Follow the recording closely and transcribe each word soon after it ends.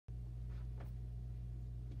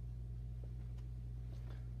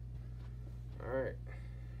Alright,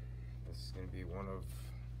 this is going to be one of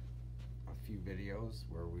a few videos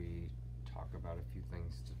where we talk about a few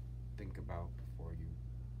things to think about before you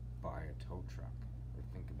buy a tow truck or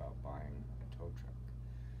think about buying a tow truck.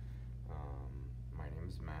 My name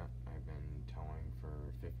is Matt. I've been towing for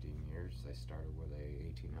 15 years. I started with a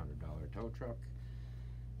 $1,800 tow truck,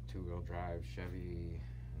 two-wheel drive Chevy,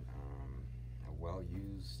 a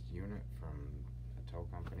well-used unit from a tow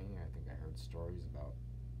company. I think I heard stories about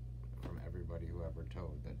from everybody who ever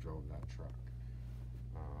towed that drove that truck.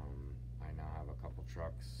 I now have a couple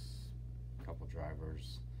trucks, a couple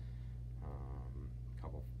drivers,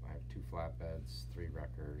 I have 2 flatbeds, 3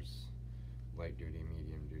 wreckers, light duty,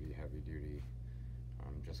 medium duty, heavy duty.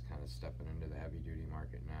 I'm just kind of stepping into the heavy duty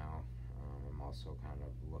market now. I'm also kind of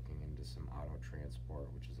looking into some auto transport,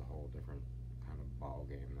 which is a whole different kind of ball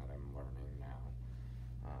game that I'm learning now.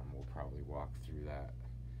 We'll probably walk through that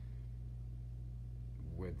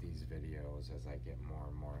with these videos as I get more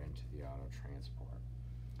and more into the auto transport.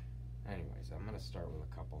 Anyways, I'm going to start with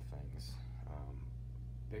a couple things.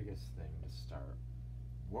 Biggest thing to start,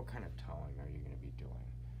 what kind of towing are you going to be doing?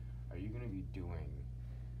 Are you going to be doing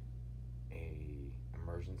a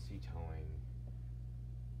emergency towing,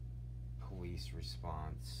 police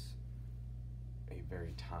response, a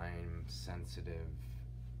very time sensitive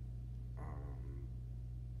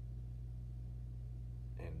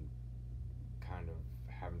and kind of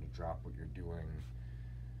having to drop what you're doing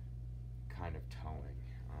kind of towing?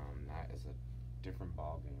 That is a different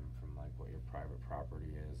ball game from like what your private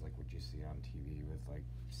property is, like what you see on TV with like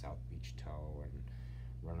South Beach Tow and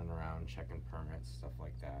running around checking permits, stuff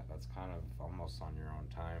like that. That's kind of almost on your own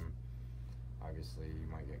time. Obviously you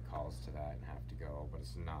might get calls to that and have to go, but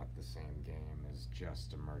it's not the same game as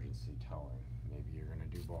just emergency towing. Maybe you're going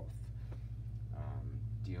to do both.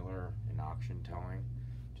 Dealer and auction towing,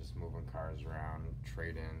 just moving cars around,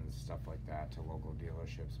 trade-ins, stuff like that to local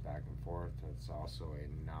dealerships back and forth. It's also a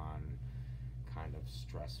kind of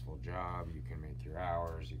stressful job. You can make your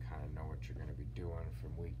hours, you kind of know what you're going to be doing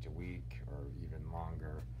from week to week or even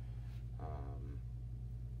longer.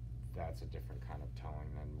 That's a different kind of towing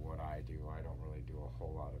than what I do. I don't really do a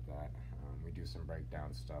whole lot of that. We do some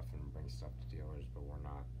breakdown stuff and bring stuff to dealers, but we're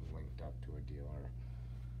not linked up to a dealer.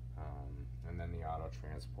 And then the auto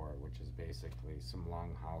transport, which is basically some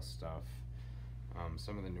long haul stuff.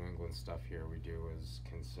 Some of the New England stuff here we do is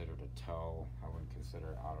considered a tow. I wouldn't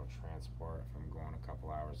consider it auto transport. If I'm going a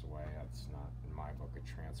couple hours away, that's not in my book of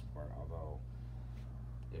transport. Although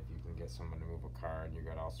if you can get someone to move a car and you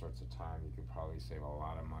got all sorts of time, you could probably save a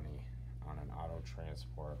lot of money on an auto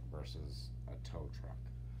transport versus a tow truck.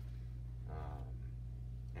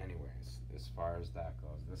 Anyways, as far as that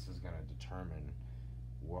goes, this is going to determine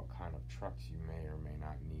what kind of trucks you may or may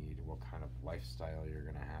not need, what kind of lifestyle you're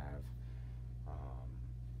going to have,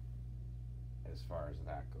 as far as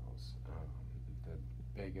that goes. The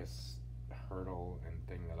biggest hurdle and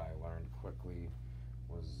thing that I learned quickly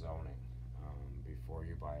was zoning. Before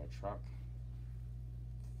you buy a truck,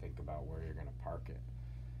 think about where you're going to park it.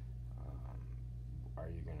 Are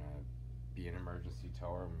you going to be an emergency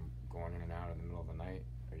tower going in and out in the middle of the night?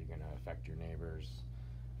 Are you going to affect your neighbors?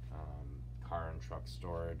 Car and truck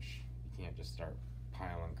storage, you can't just start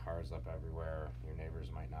piling cars up everywhere. Your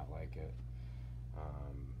neighbors might not like it.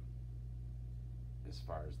 As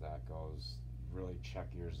far as that goes, really check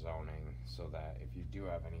your zoning so that if you do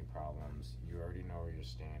have any problems, you already know where you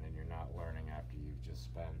stand and you're not learning after you've just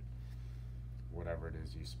spent whatever it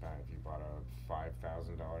is you spent. If you bought a $5,000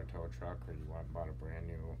 tow truck or you went and bought a brand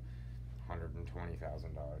new $120,000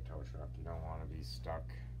 tow truck, you don't want to be stuck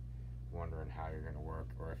wondering how you're going to work,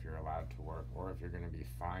 or if you're allowed to work, or if you're going to be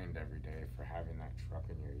fined every day for having that truck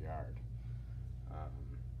in your yard.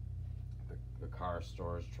 The car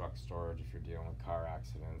storage, truck storage, if you're dealing with car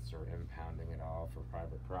accidents or impounding it all for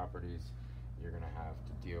private properties, you're going to have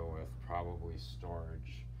to deal with probably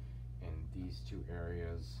storage in these 2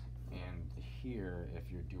 areas, and here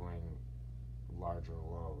if you're doing larger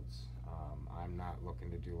loads. I'm not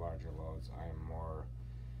looking to do larger loads. I am more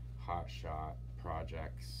hot shot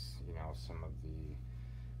projects, some of the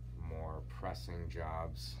more pressing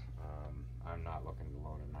jobs. I'm not looking to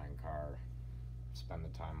load a 9-car, spend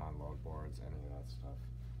the time on load boards, any of that stuff.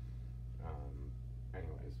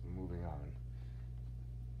 Anyways, moving on.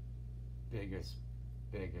 Biggest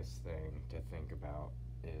thing to think about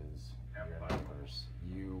is your neighbors.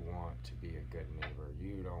 You want to be a good neighbor.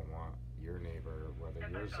 You don't want your neighbor, whether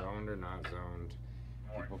you're zoned or not zoned.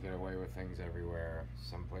 People get away with things everywhere.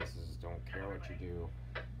 Some places don't care what you do,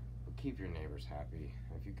 but keep your neighbors happy.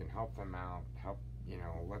 If you can help them out,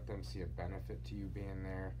 let them see a benefit to you being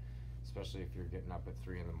there, especially if you're getting up at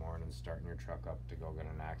 3 in the morning, starting your truck up to go get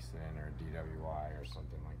an accident or a DWI or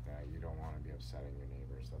something like that. You don't want to be upsetting your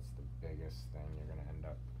neighbors. That's the biggest thing. You're going to end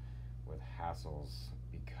up with hassles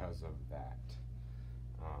because of that.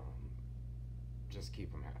 Just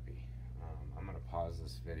keep them happy. I'm going to pause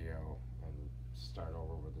this video and start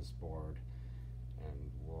over with this board, and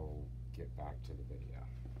we'll get back to the video.